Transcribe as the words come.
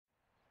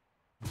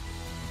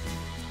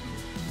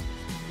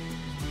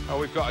Oh,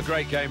 we've got a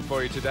great game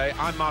for you today.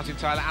 I'm Martin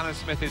Tyler, Alan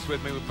Smith is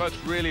with me. We're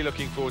both really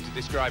looking forward to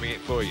describing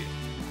it for you.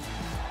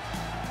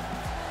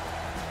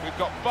 We've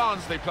got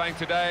Barnsley playing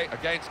today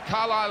against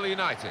Carlisle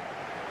United.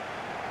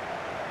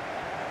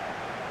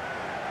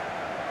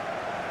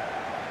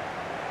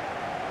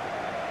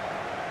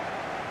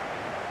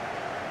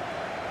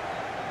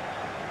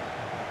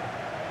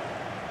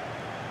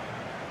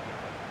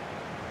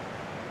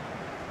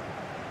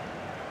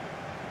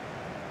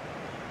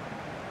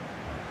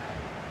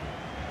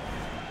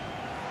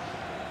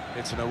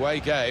 It's an away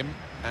game,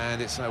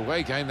 and it's an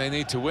away game they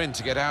need to win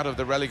to get out of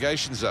the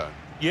relegation zone.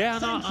 Yeah,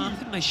 and I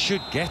think they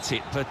should get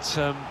it, but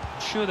I'm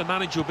sure the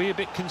manager will be a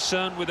bit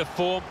concerned with the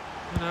form.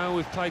 You know,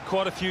 we've played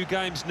quite a few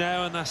games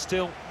now, and they're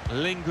still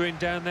lingering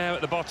down there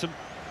at the bottom.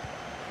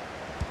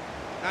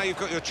 Now you've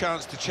got your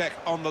chance to check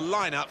on the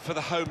lineup for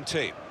the home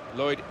team.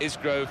 Lloyd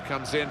Isgrove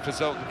comes in for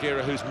Zoltan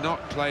Gira, who's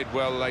not played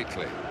well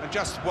lately. And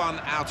just one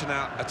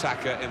out-and-out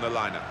attacker in the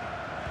lineup.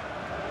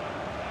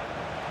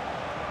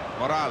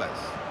 Morales.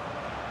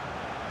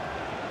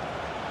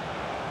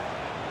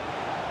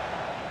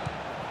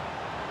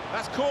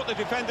 That's caught the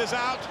defenders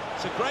out.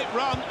 It's a great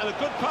run and a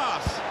good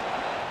pass.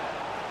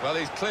 Well,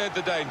 he's cleared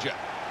the danger.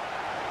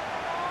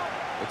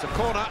 It's a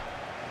corner.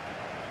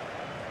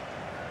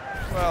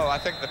 Well, I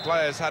think the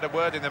player's had a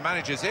word in the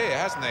manager's ear,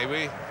 hasn't he?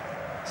 We're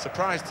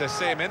surprised to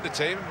see him in the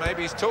team.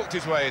 Maybe he's talked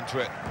his way into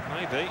it.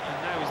 Maybe,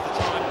 and now is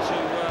the time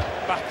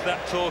to back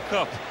that talk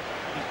up.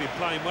 He's been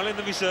playing well in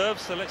the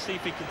reserves, so let's see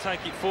if he can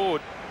take it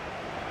forward.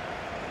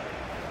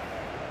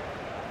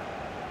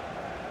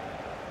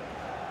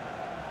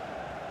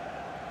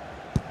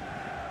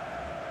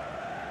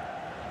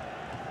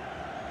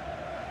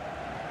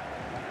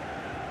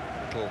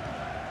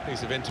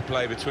 Piece of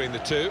interplay between the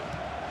two.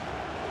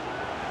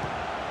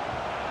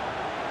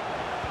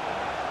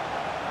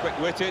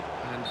 Quick-witted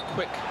and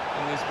quick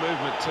in his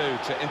movement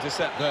too to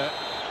intercept there.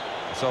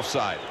 It's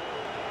offside.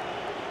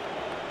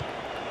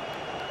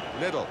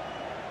 Little.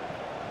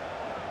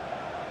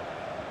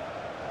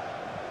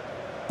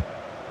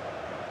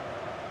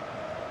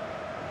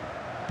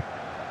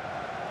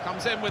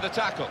 Comes in with a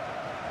tackle.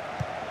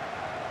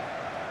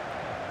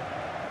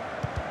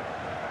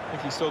 I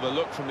think he saw the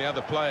look from the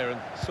other player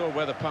and saw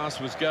where the pass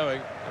was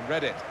going and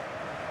read it.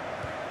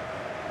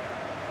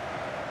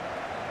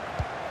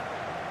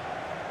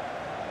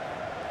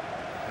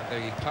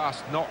 And the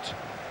pass not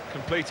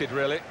completed,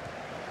 really.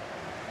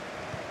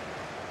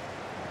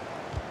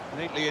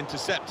 Neatly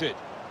intercepted.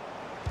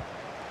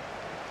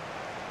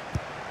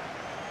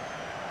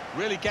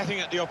 Really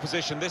getting at the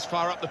opposition this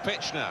far up the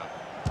pitch now.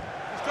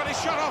 He's got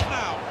his shot off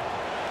now.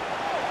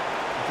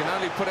 He can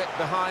only put it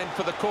behind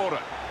for the corner.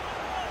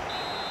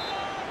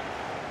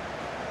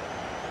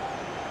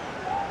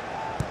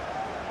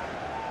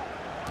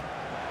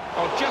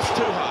 Oh, just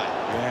too high.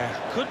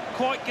 Yeah, couldn't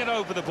quite get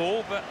over the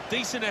ball, but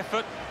decent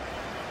effort.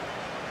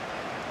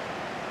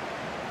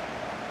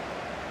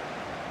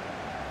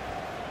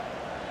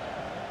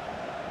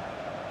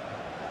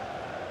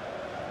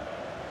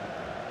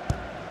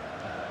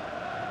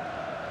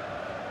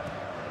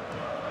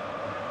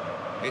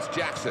 It's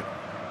Jackson.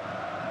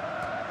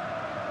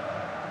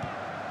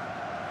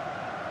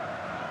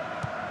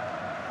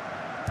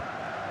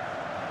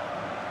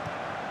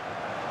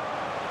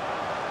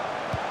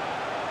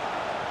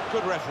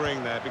 Good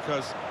refereeing there,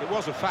 because it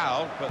was a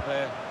foul, but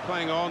they're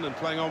playing on and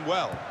playing on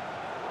well.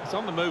 He's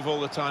on the move all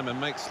the time and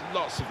makes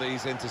lots of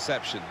these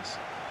interceptions.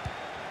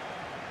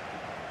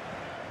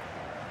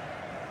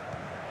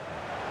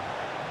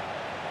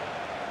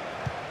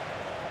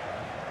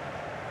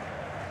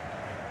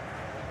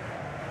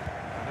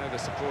 I know the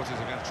supporters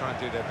are going to try and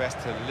do their best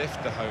to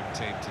lift the home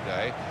team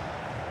today,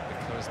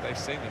 because they've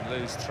seen them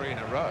lose 3 in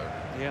a row.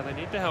 Yeah, they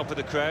need the help of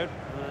the crowd,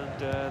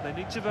 and they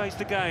need to raise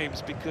the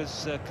games,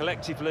 because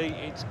collectively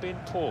it's been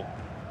poor.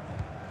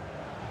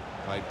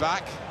 Played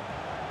back.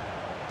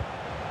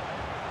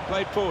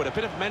 Played forward, a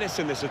bit of menace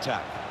in this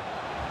attack.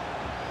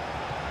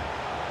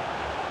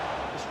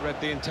 Just read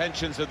the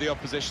intentions of the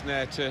opposition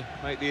there to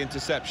make the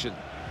interception.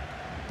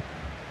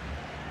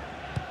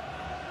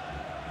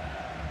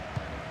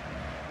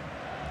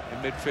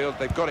 In midfield,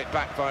 they've got it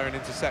back via an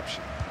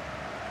interception.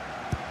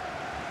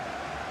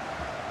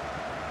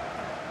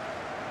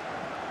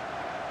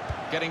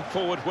 Getting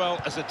forward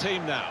well as a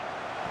team now.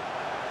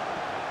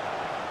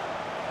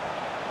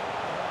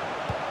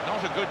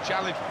 Not a good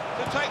challenge.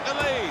 To take the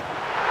lead.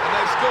 And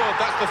they've scored.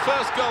 That's the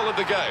first goal of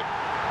the game.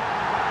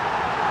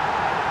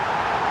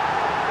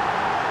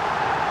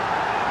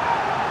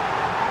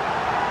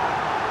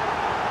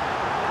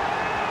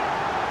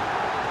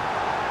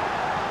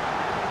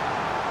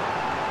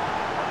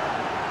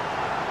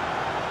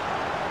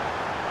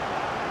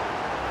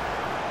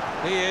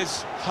 He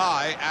is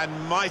high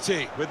and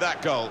mighty with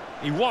that goal.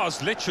 He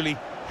was literally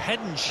head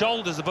and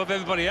shoulders above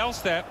everybody else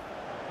there.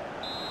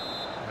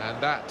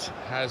 And that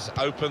has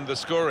opened the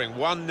scoring.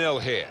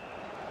 1-0 here.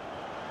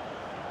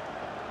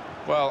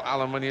 Well,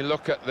 Alan, when you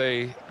look at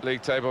the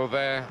league table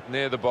there,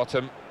 near the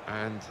bottom,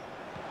 and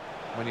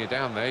when you're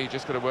down there, you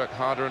just got to work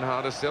harder and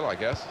harder still, I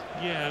guess.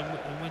 Yeah,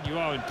 and when you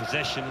are in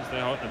possession, as they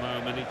are at the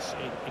moment,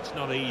 it's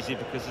not easy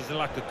because there's a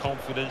lack of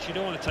confidence. You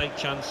don't want to take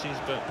chances,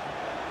 but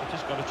you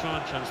just got to try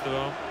and chance their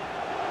arm.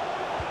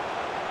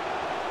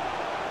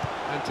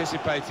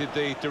 Anticipated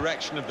the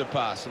direction of the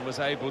pass and was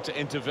able to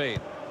intervene.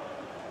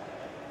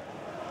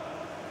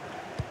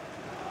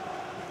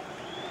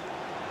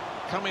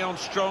 Coming on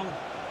strong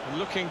and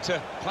looking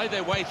to play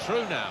their way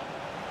through now.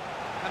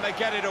 And they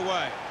get it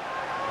away.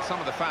 Some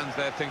of the fans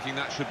there thinking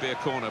that should be a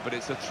corner, but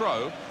it's a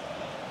throw.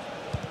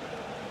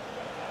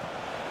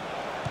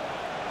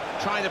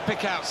 Trying to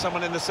pick out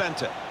someone in the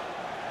centre.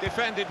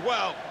 Defended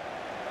well.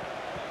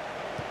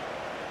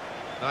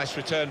 Nice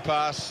return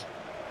pass.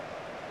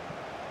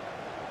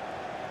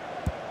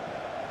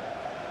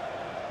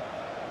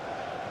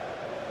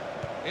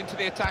 Into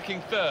the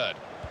attacking third.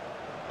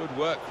 Good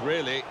work,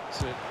 really,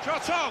 to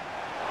trot on.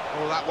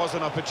 Well, that was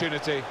an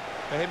opportunity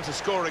for him to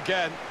score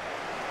again.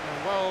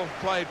 And well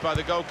played by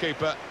the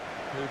goalkeeper,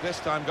 who this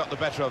time got the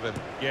better of him.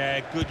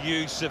 Yeah, good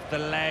use of the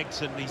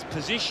legs, and his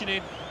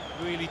positioning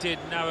really did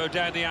narrow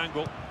down the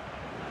angle.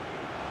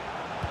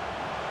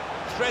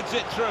 Threads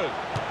it through.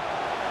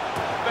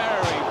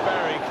 Very,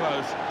 very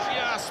close.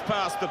 Just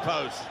past the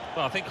post.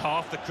 Well, I think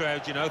half the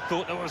crowd, you know,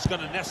 thought that was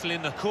going to nestle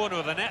in the corner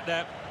of the net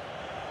there.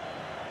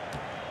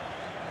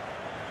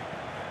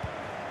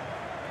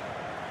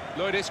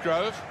 Lloyd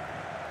Isgrove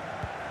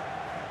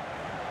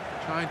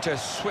trying to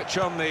switch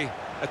on the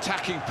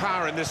attacking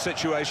power in this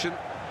situation.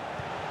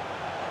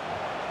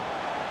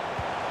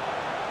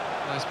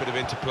 Nice bit of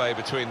interplay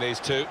between these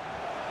two.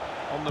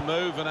 On the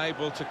move and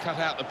able to cut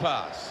out the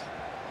pass.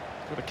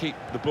 Got to keep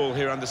the ball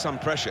here under some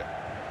pressure.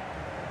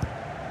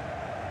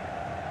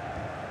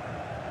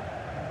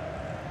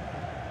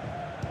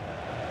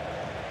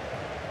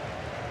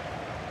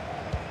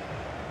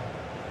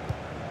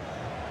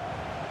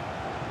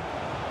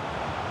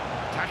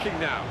 Attacking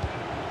now.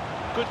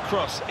 Good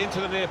cross into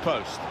the near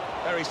post.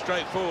 Very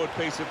straightforward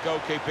piece of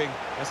goalkeeping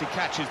as he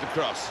catches the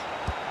cross.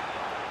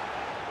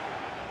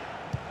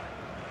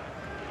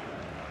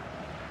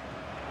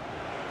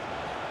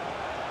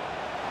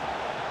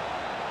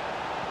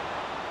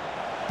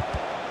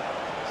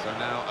 So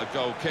now a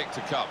goal kick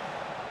to come.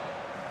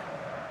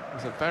 It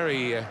was a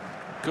very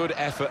good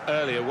effort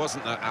earlier,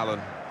 wasn't there,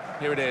 Alan?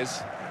 Here it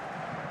is.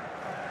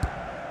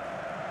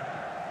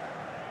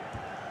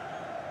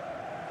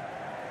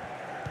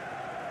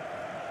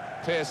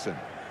 Pearson.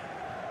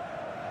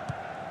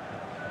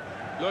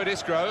 Lloyd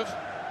Isgrove.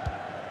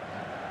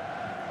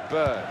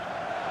 Bird.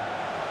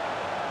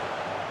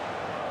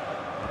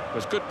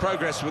 There's good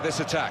progress with this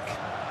attack.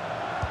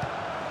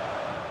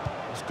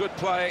 It was good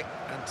play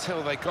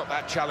until they got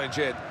that challenge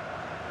in.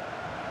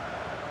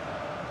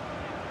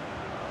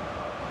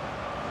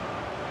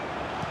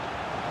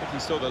 I think he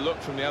saw the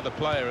look from the other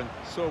player and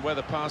saw where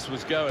the pass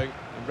was going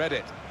and read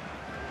it.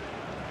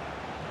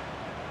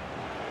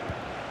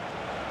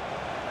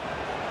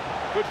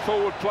 Good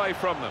forward play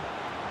from them.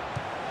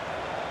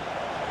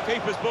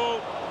 Keeper's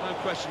ball, no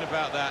question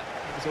about that.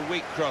 It's a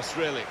weak cross,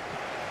 really.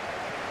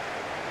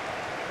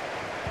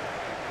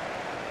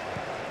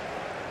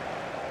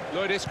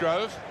 Lloyd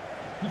Isgrove.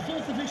 The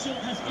fourth official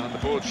has And the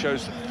board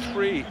shows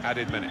 3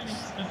 added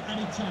minutes. of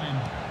added time.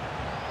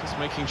 Just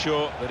making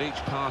sure that each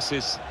pass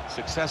is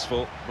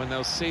successful. When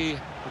they'll see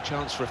a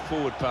chance for a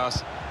forward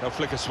pass, they'll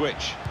flick a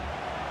switch.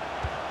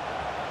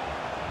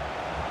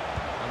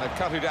 And they've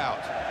cut it out.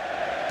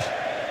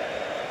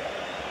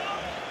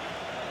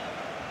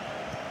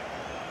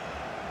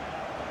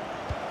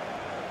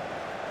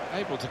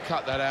 Able to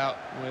cut that out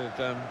with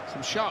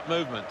some sharp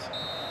movement.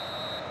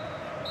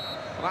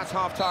 Well, that's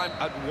half-time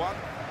at 1.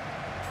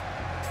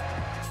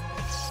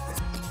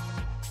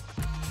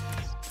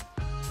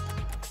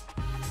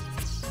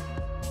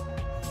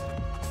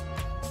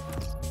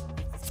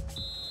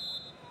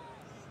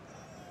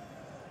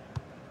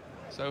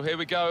 So here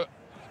we go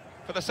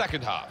for the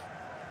second half.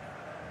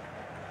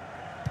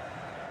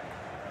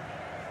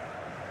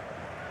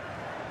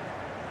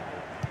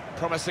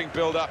 Promising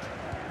build-up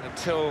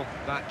until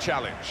that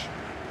challenge.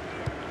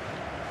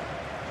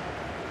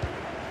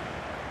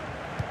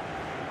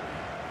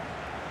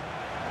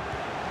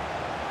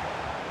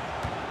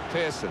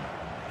 Pearson.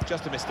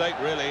 Just a mistake,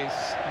 really.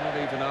 He's not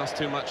even asked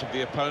too much of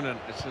the opponent.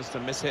 It's just a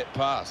mishit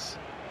pass.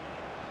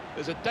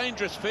 There's a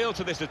dangerous feel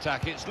to this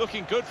attack. It's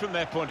looking good from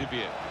their point of view.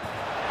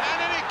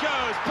 And in it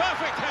goes.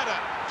 Perfect header.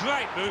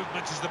 Great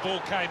movement as the ball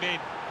came in.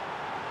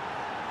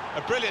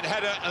 A brilliant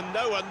header, and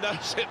no one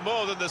knows it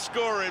more than the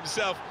scorer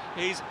himself.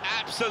 He's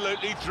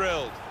absolutely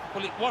thrilled.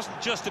 Well, it wasn't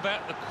just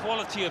about the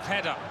quality of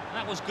header.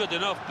 That was good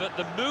enough, but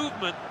the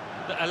movement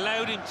that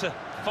allowed him to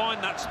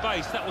find that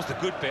space, that was the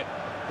good bit.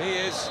 He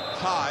is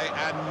high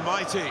and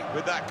mighty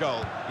with that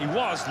goal. He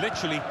was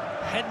literally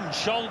head and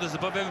shoulders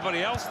above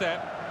everybody else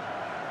there.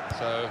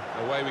 So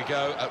away we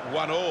go at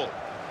 1-1.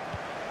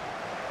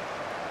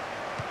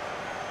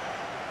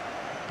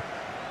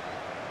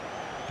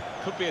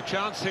 Could be a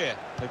chance here.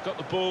 They've got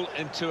the ball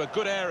into a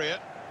good area.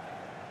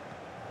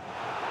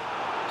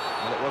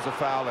 Well, it was a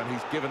foul and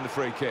he's given the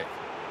free kick.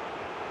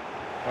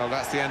 Well,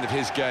 that's the end of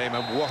his game,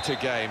 and what a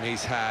game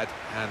he's had,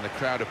 and the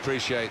crowd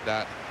appreciate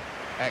that.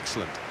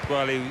 Excellent.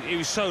 Well, he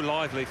was so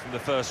lively from the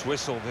first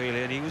whistle,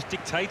 really, and he was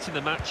dictating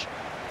the match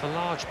for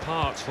large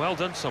parts. Well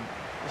done, son.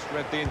 Just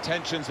read the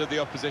intentions of the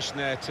opposition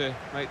there to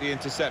make the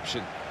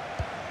interception.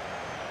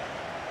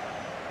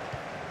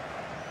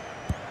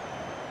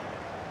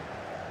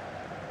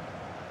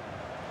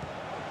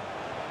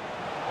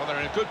 Well, they're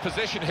in a good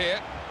position here.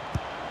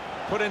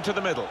 Put into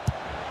the middle.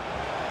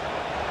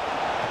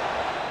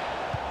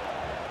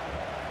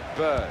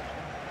 Bird.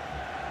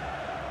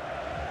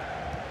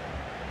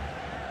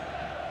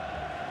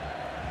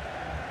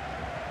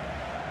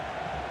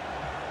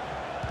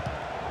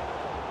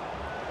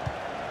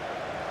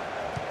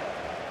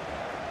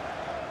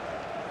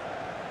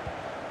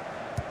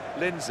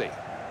 Lindsay.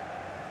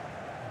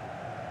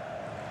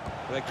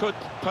 They could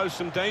pose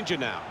some danger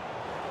now.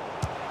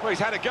 Well, he's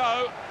had a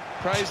go.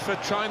 Praise for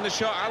trying the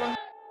shot, Alan.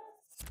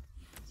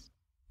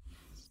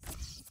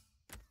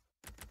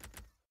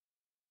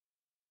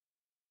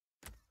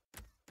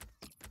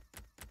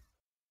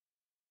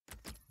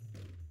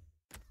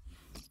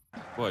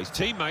 Well, his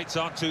teammates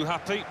aren't too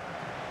happy.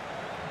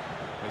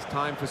 It's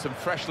time for some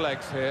fresh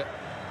legs here.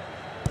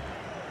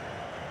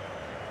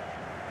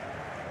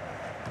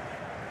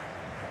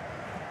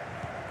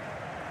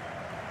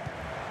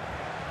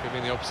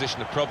 Giving the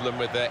opposition a problem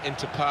with their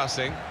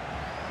interpassing.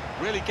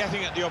 Really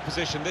getting at the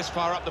opposition this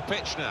far up the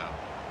pitch now.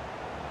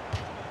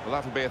 Well,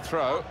 that'll be a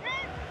throw.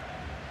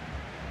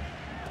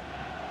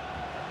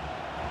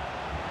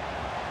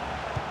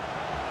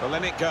 Well,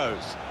 then it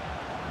goes.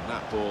 And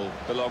that ball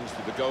belongs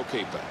to the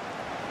goalkeeper.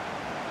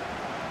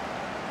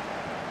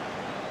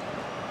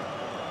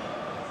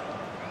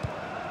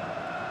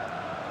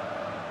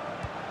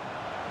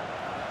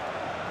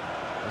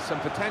 There's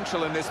some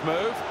potential in this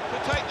move.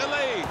 To take the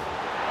lead.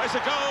 There's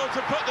a goal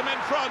to put them in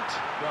front.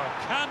 Well,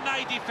 can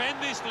they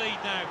defend this lead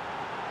now?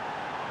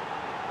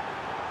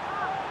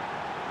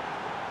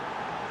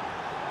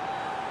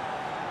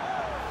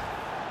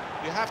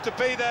 You have to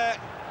be there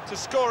to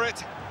score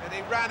it, and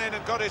he ran in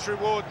and got his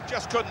reward,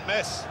 just couldn't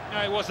miss.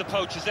 No, it was the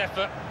poacher's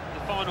effort.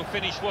 The final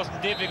finish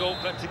wasn't difficult,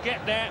 but to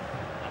get there,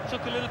 it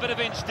took a little bit of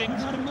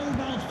instinct.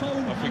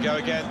 Off we go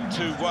again,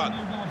 2-1.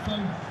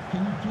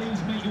 Can you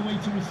please make your way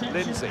to reception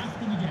Lindsay.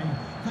 after the game?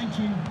 Thank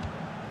you.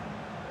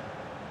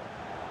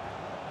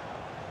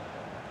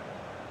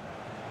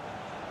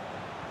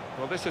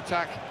 Well, this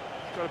attack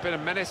has got a bit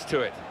of menace to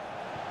it.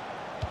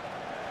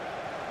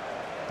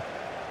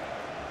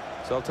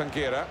 Zoltan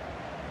Gira.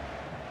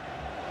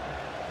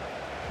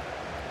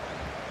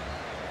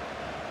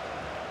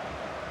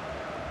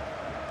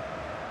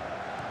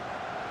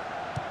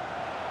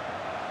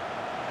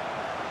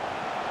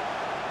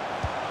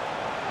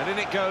 And in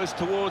it goes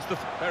towards the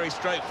very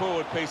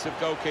straightforward piece of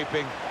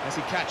goalkeeping as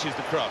he catches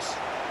the cross.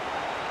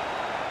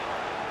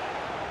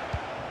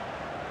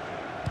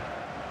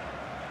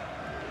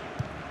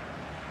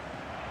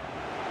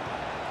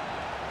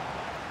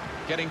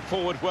 Getting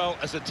forward well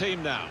as a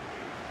team now.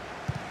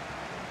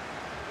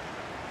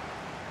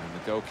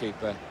 And the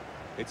goalkeeper,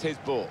 it's his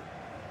ball.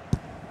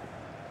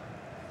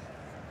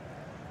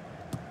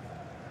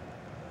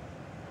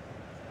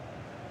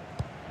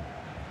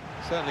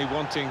 Certainly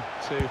wanting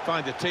to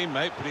find a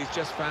teammate, but he's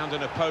just found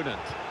an opponent.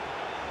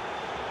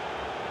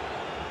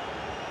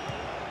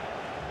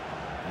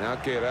 Now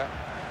Gira.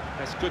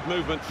 That's good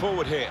movement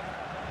forward here.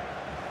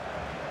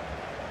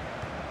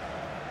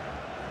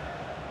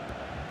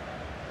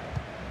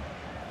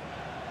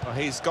 Well,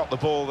 he's got the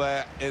ball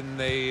there in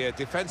the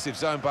defensive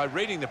zone by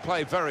reading the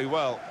play very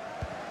well.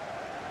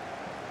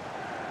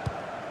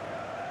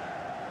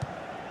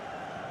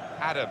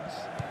 Adams.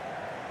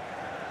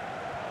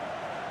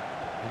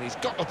 And he's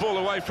got the ball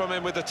away from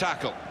him with the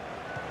tackle.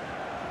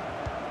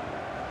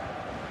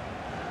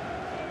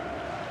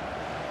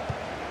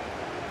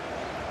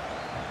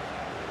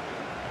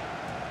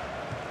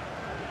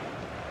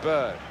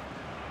 Bird.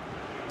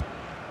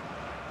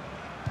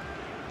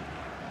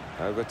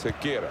 Over to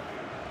Gira.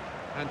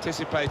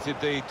 Anticipated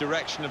the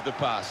direction of the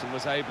pass and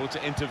was able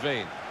to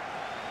intervene.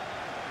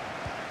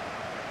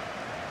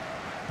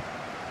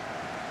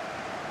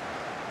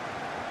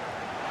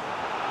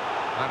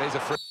 That is a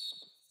free.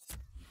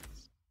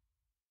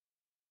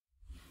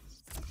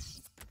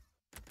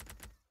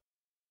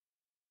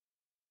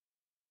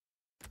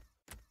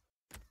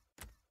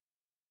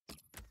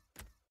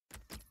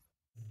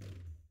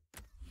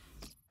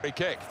 Free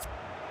kick.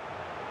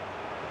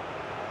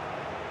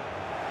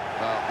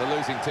 Well, the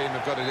losing team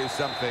have got to do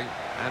something,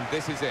 and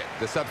this is it,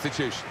 the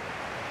substitution.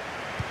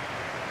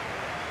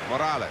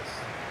 Morales.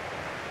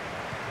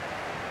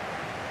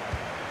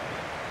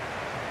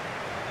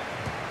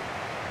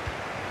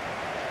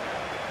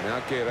 Now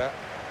Gira.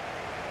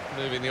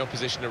 Moving the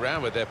opposition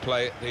around with their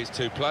play, these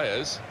two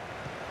players.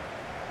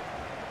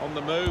 On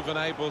the move and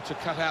able to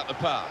cut out the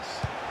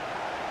pass.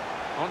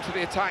 On to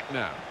the attack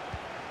now.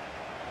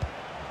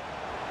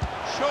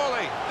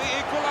 Surely, the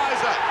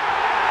equaliser.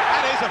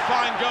 That is a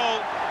fine goal,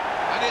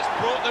 and it's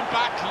brought them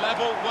back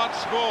level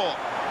once more.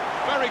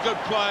 Very good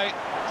play.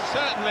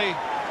 Certainly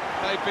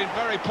They've been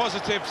very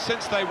positive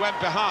since they went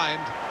behind,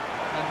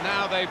 and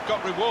now they've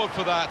got reward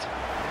for that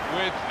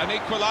with an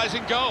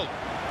equalising goal.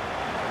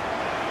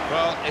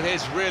 Well, it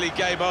is really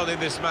game on in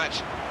this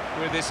match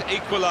with this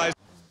equaliser.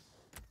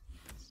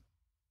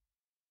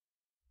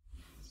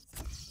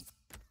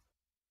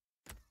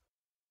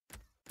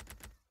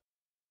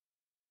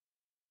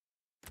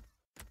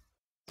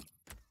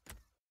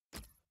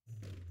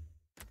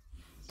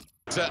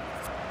 Well,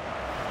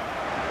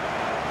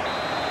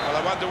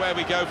 I wonder where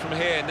we go from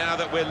here now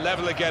that we're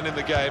level again in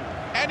the game.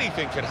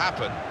 Anything could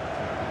happen.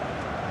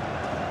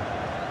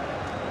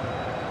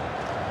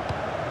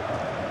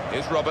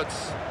 Here's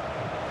Roberts.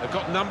 They've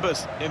got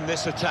numbers in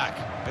this attack,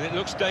 and it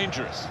looks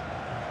dangerous.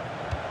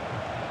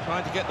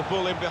 Trying to get the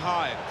ball in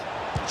behind.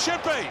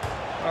 Should be!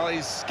 Well,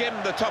 he's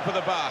skimmed the top of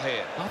the bar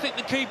here. I think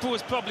the keeper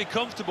was probably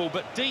comfortable,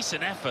 but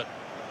decent effort.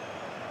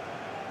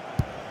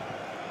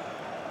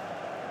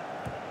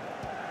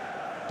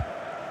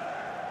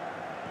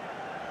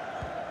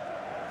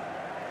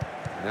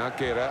 Now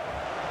Gira.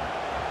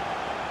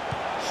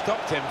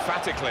 Stopped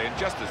emphatically and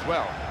just as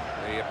well.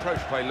 The approach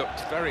play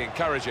looked very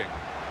encouraging.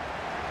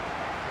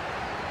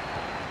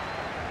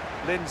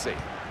 Lindsay.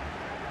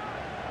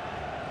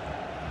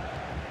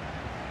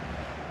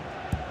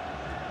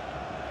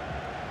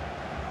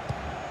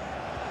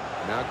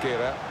 Now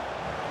Gira.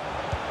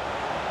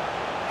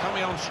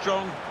 Coming on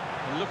strong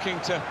and looking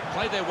to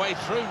play their way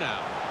through now.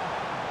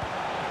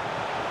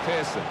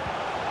 Pearson.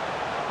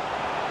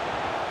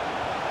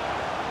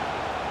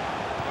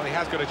 Well, he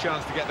has got a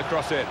chance to get the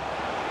cross in.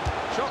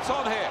 Shots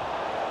on here.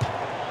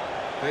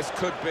 This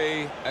could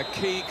be a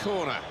key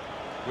corner.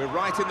 We're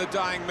right in the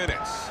dying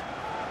minutes.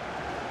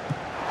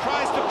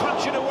 Tries to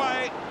punch it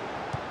away.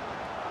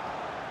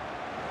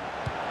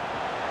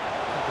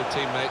 The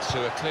teammates who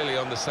are clearly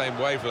on the same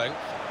wavelength.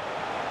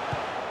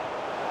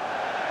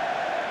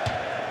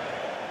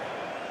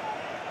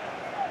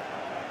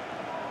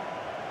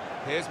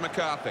 Here's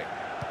McCarthy.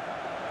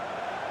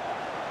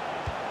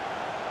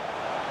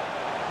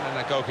 And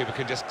that goalkeeper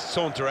can just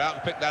saunter out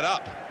and pick that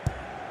up.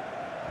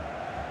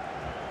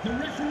 The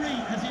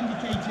referee has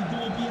indicated there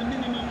will be a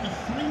minimum of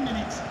 3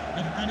 minutes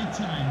of added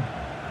time.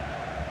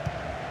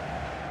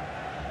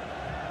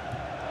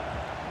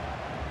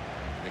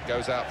 It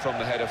goes out from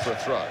the header for a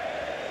throw.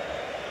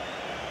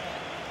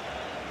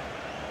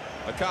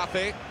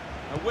 McCarthy.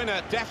 A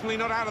winner definitely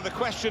not out of the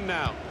question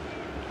now.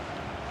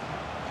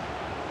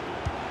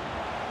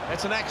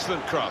 It's an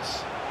excellent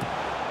cross.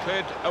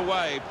 Cleared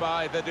away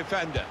by the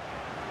defender.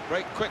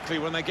 Break quickly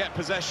when they get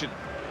possession.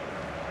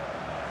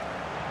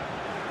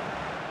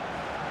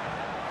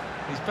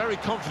 He's very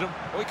confident.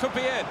 Oh, he could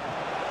be in.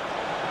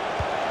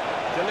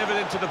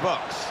 Delivered into the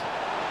box.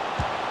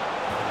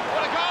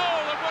 What a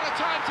goal, and what a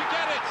time to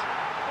get it!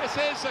 This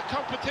is a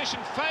competition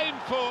famed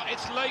for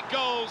its late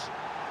goals,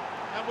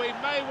 and we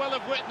may well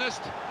have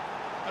witnessed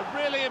a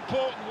really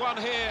important one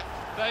here.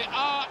 They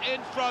are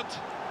in front,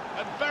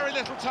 and very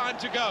little time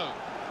to go.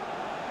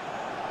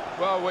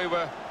 Well, we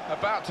were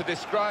about to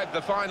describe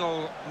the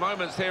final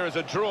moments here as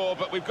a draw,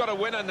 but we've got a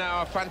winner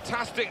now, a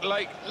fantastic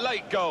late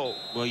goal.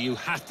 Well, you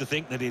have to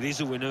think that it is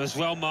a winner as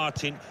well,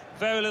 Martin.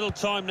 Very little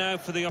time now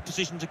for the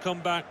opposition to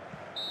come back.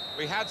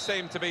 We had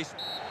seemed to be...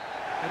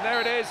 And there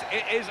it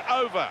is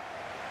over.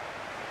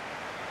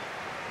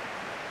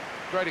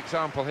 Great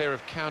example here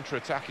of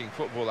counter-attacking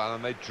football,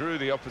 Alan. They drew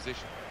the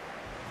opposition.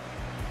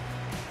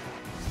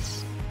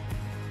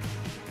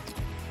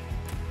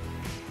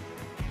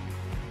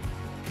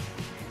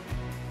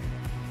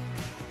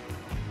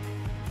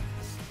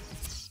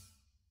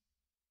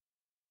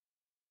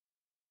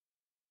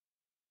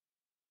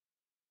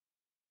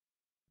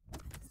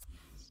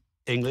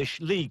 English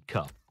League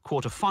Cup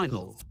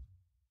quarter-final.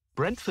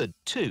 Brentford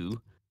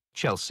 2,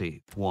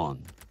 Chelsea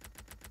 1.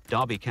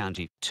 Derby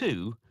County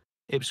 2,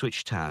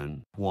 Ipswich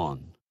Town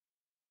 1.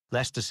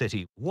 Leicester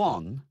City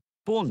 1,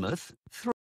 Bournemouth 3.